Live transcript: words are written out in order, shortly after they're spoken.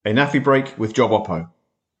a naffy break with JobOppo,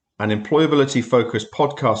 an employability-focused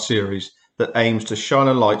podcast series that aims to shine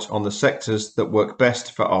a light on the sectors that work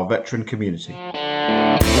best for our veteran community.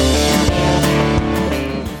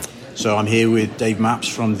 So I'm here with Dave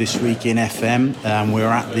Mapps from ThisWeekinFM, and we're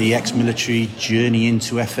at the ex-military Journey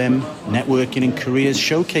into FM Networking and Careers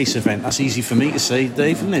Showcase event. That's easy for me to say,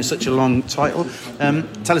 Dave, isn't it? Such a long title.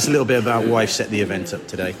 Tell us a little bit about why you've set the event up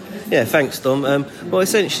today. Yeah, thanks, Dom. Well,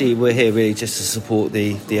 essentially, we're here really just to support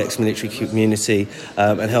the ex-military community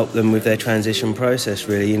and help them with their transition process,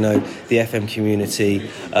 really. You know, the FM community,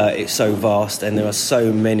 it's so vast and there are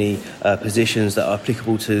so many positions that are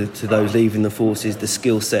applicable to those leaving the forces. The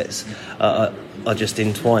skill sets are just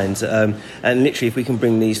entwined. And literally, if we can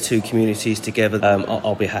bring these two communities together,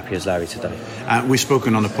 I'll be happy as Larry today. We've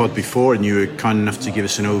spoken on the pod before, and you were kind enough to give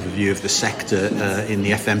us an overview of the sector in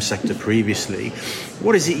the FM sector previously.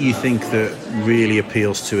 What is it you think that really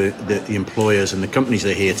appeals to the employers and the companies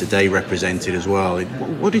that are here today represented as well?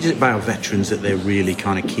 What is it about veterans that they're really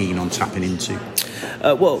kind of keen on tapping into?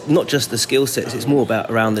 Well, not just the skill sets, it's more about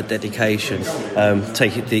around the dedication.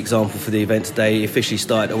 Take the example for the event today, it officially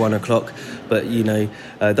started at 1 o'clock, but you know,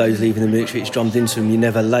 those leaving the military, it's drummed into them, you're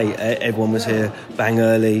never late. Everyone was here bang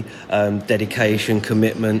early, dedication,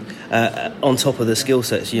 commitment, on top of the skill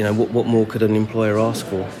sets. You know, what more could an employer ask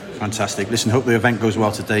for? Fantastic. Listen, hope the event goes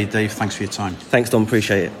well today. Dave, thanks for your time. Thanks, Dom,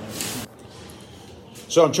 appreciate it.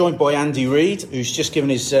 So I'm joined by Reid, who's just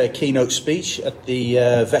given his keynote speech at the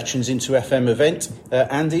Veterans into FM event.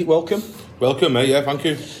 Andy, welcome. Welcome, mate. Yeah, thank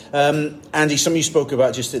you. Andy, something you spoke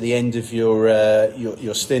about just at the end of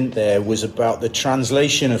your stint there was about the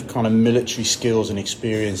translation of kind of military skills and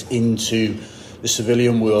experience into the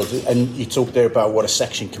civilian world. And you talked there about what a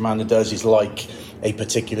section commander does is like a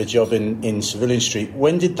particular job in Civilian Street.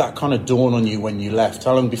 When did that kind of dawn on you when you left?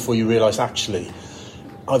 How long before you realised, actually,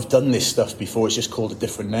 I've done this stuff before, it's just called a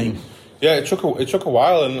different name? Yeah, it took a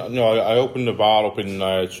while, and you know, I opened the bar up in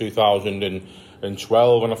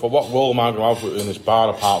 2012, and I thought, what role am I going to have in this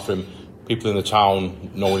bar apart from people in the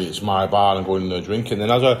town knowing it's my bar and going in there drinking?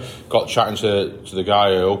 And as I got chatting to the guy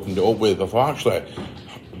I opened it up with, I thought, actually,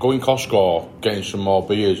 going Costco, getting some more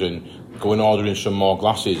beers and going ordering some more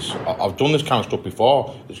glasses. I've done this kind of stuff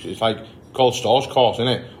before. It's like called stores course, isn't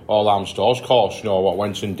it? All armed stores course, you know, what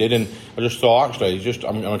went and did. And I just thought, actually,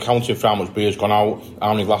 I'm accounting for how much beer's gone out,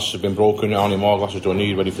 how many glasses have been broken, how many more glasses do I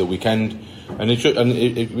need ready for the weekend. And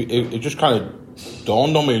it just kind of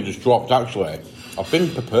dawned on me and just dropped, actually. I've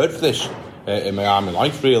been prepared for this in my army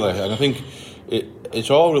life, really. And I think it's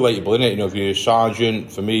all relatable, isn't it? You know, if you're a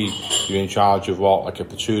sergeant, for me, you're in charge of like a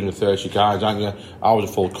platoon of 30 guys, aren't you? I was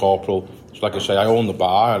a full corporal. So like I say, I owned the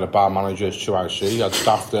bar, I had a bar manager, 2IC, I had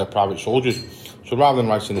staff there, private soldiers. So rather than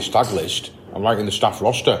writing the stag list, I'm writing the staff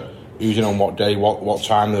roster. Who's in on what day, what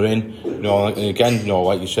time they're in. You know, and again, you know,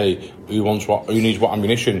 like you say, who needs what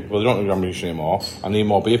ammunition? Well, they don't need ammunition anymore. I need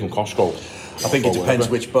more beer from Costco. I think it depends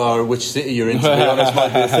which bar or which city you're in, to be honest,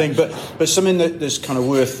 might be a thing. But something that's kind of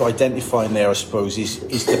worth identifying there, I suppose,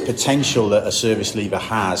 is the potential that a service leaver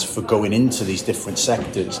has for going into these different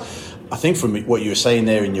sectors. I think from what you were saying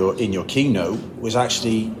there in your keynote was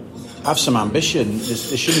actually have some ambition. There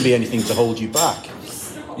shouldn't be anything to hold you back.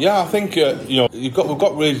 Yeah, I think you know, we've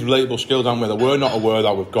got really relatable skills, haven't we, that we're not aware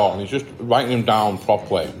that we've got, and it's just writing them down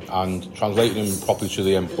properly and translating them properly to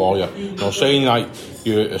the employer. You know, saying like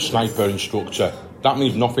you're a sniper instructor, that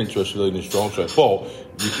means nothing to a civilian instructor, but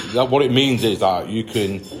what it means is that you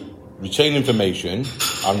can retain information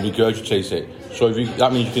and regurgitate it. So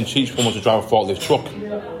that means you can teach someone to drive a forklift truck,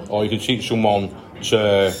 or you can teach someone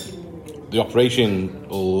to the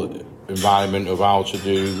operational environment of how to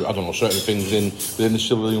do, I don't know, certain things within the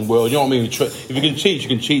civilian world. You know what I mean? If you can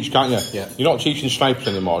teach, can't you? Yeah. You're not teaching snipers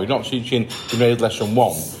anymore. You're not teaching grenade lesson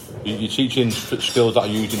 1. You're teaching skills that are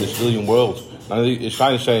used in the civilian world. And it's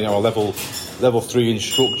kind of saying, a level 3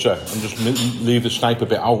 instructor, and just leave the sniper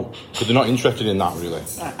bit out, because they're not interested in that, really.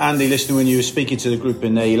 Andy, listening, when you were speaking to the group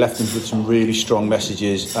in there, you left them with some really strong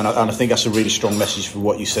messages, and I think that's a really strong message for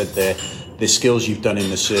what you said there. The skills you've done in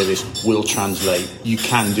the service will translate. You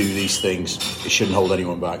can do these things. It shouldn't hold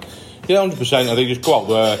anyone back. Yeah, 100%. I think just go out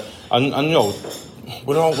there, and you know,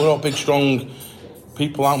 we're not big, strong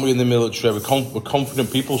people, aren't we, in the military? We're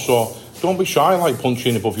confident people, so don't be shy, like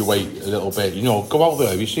punching above your weight a little bit. You know, go out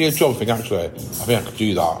there. If you see a job, think, actually, I think I could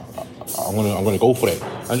do that. I'm gonna go for it,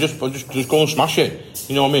 and just go and smash it.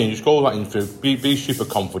 You know what I mean? Just go like into be super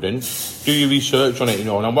confident. Do your research on it. You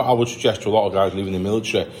know, and what I would suggest to a lot of guys leaving the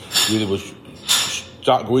military really was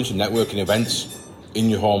start going to networking events in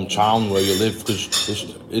your hometown where you live,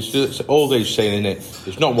 because it's all days saying, in it,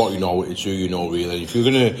 it's not what you know, it's who you know, really. If you're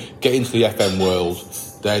going to get into the FM world,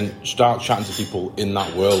 then start chatting to people in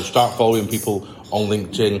that world. Start following people on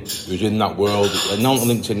LinkedIn who's in that world. And not on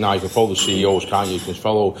LinkedIn now, you can follow the CEOs, can't you? You can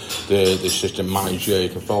follow the assistant manager, you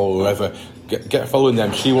can follow whoever. Get following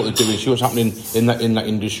them, see what they're doing, see what's happening in that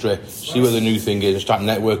industry, see what the new thing is, and start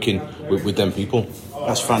networking with them people.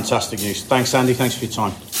 That's fantastic news. Thanks, Andy. Thanks for your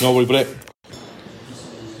time. No worry about it.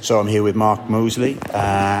 So I'm here with Mark Moseley,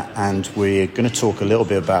 and we're going to talk a little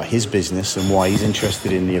bit about his business and why he's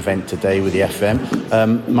interested in the event today with the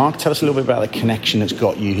FM. Mark, tell us a little bit about the connection that's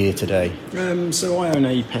got you here today. So I own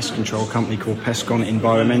a pest control company called PestGone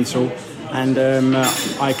Environmental, and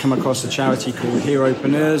I come across a charity called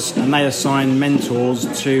Heropreneurs, and they assign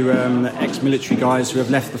mentors to ex-military guys who have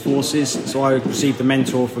left the forces. So I received a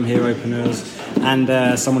mentor from Heropreneurs,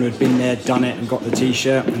 and someone who had been there, done it, and got the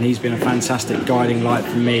T-shirt, and he's been a fantastic guiding light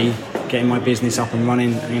for me, getting my business up and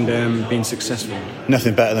running and being successful.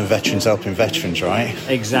 Nothing better than veterans helping veterans, right?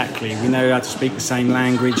 Exactly. We know how to speak the same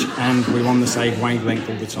language, and we're on the same wavelength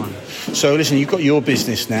all the time. So listen, you've got your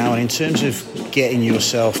business now, and in terms of getting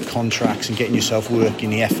yourself contracts and getting yourself work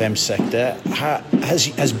in the FM sector,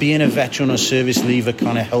 has being a veteran or service leaver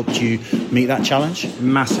kind of helped you meet that challenge?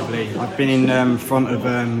 Massively. I've been in front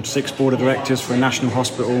of 6 board of directors for a national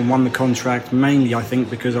hospital and won the contract, mainly I think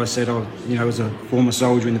because I said I was a former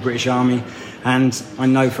soldier in the British Army, and I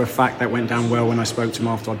know for a fact that went down well when I spoke to them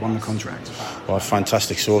after I'd won the contract. Well,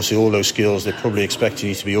 fantastic. So obviously all those skills, they're probably expecting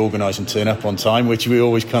you to be organised and turn up on time, which we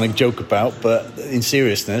always kind of joke about, but in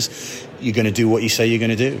seriousness, you're going to do what you say you're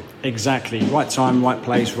going to do. Exactly. Right time, right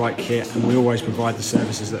place, right kit, and we always provide the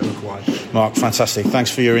services that are required. Mark, fantastic.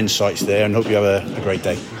 Thanks for your insights there, and hope you have a great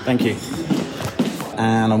day. Thank you.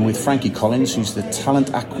 And I'm with Frankie Collins, who's the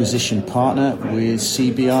Talent Acquisition Partner with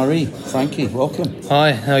CBRE. Frankie, welcome.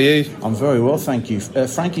 Hi, how are you? I'm very well, thank you.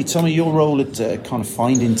 Frankie, tell me your role at kind of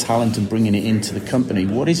finding talent and bringing it into the company.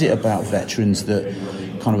 What is it about veterans that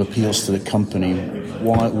kind of appeals to the company?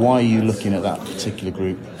 Why are you looking at that particular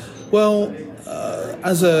group? Well,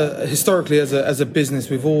 historically as a business,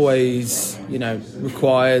 we've always,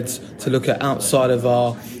 required to look at outside of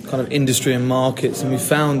our kind of industry and markets, and we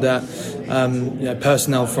found that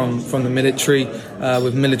personnel from the military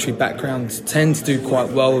with military backgrounds tend to do quite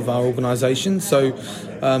well with our organisation. So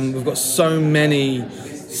we've got so many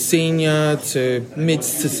senior to mid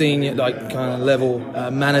to senior kind of level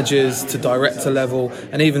managers to director level,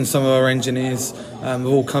 and even some of our engineers have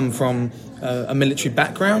all come from a military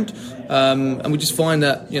background, and we just find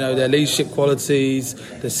that their leadership qualities,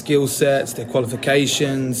 their skill sets, their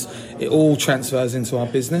qualifications, it all transfers into our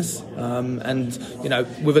business, and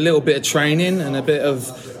with a little bit of training and a bit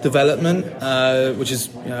of development, which is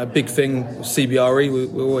a big thing with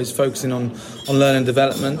CBRE. We're always focusing on learning and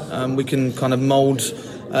development. We can kind of mould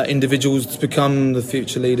individuals to become the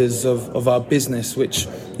future leaders of our business, which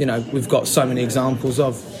we've got so many examples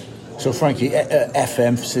of. So Frankie,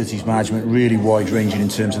 FM, facilities management, really wide-ranging in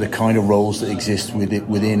terms of the kind of roles that exist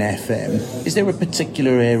within FM. Is there a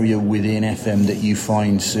particular area within FM that you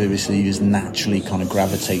find service leaders naturally kind of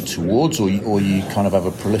gravitate towards, or you kind of have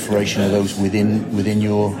a proliferation of those within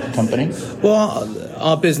your company? Well,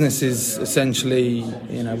 our business is essentially,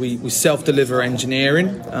 we self-deliver engineering.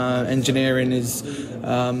 Engineering is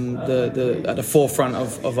at the forefront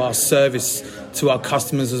of our service to our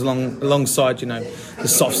customers, alongside the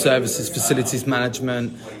soft services, facilities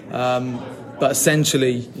management, but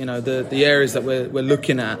essentially the areas that we're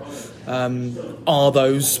looking at are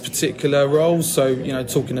those particular roles. So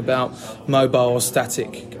talking about mobile or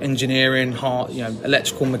static engineering,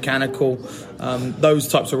 electrical, mechanical, those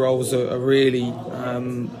types of roles are really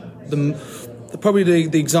probably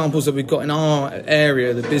the examples that we've got in our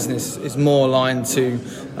area. The business is more aligned to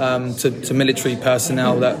military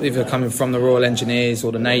personnel that either coming from the Royal Engineers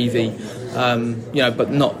or the Navy, but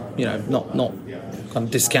not kind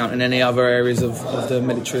of discounting any other areas of the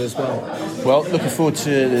military as well. Well, looking forward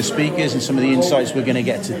to the speakers and some of the insights we're going to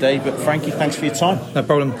get today. But Frankie, thanks for your time. No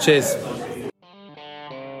problem. Cheers.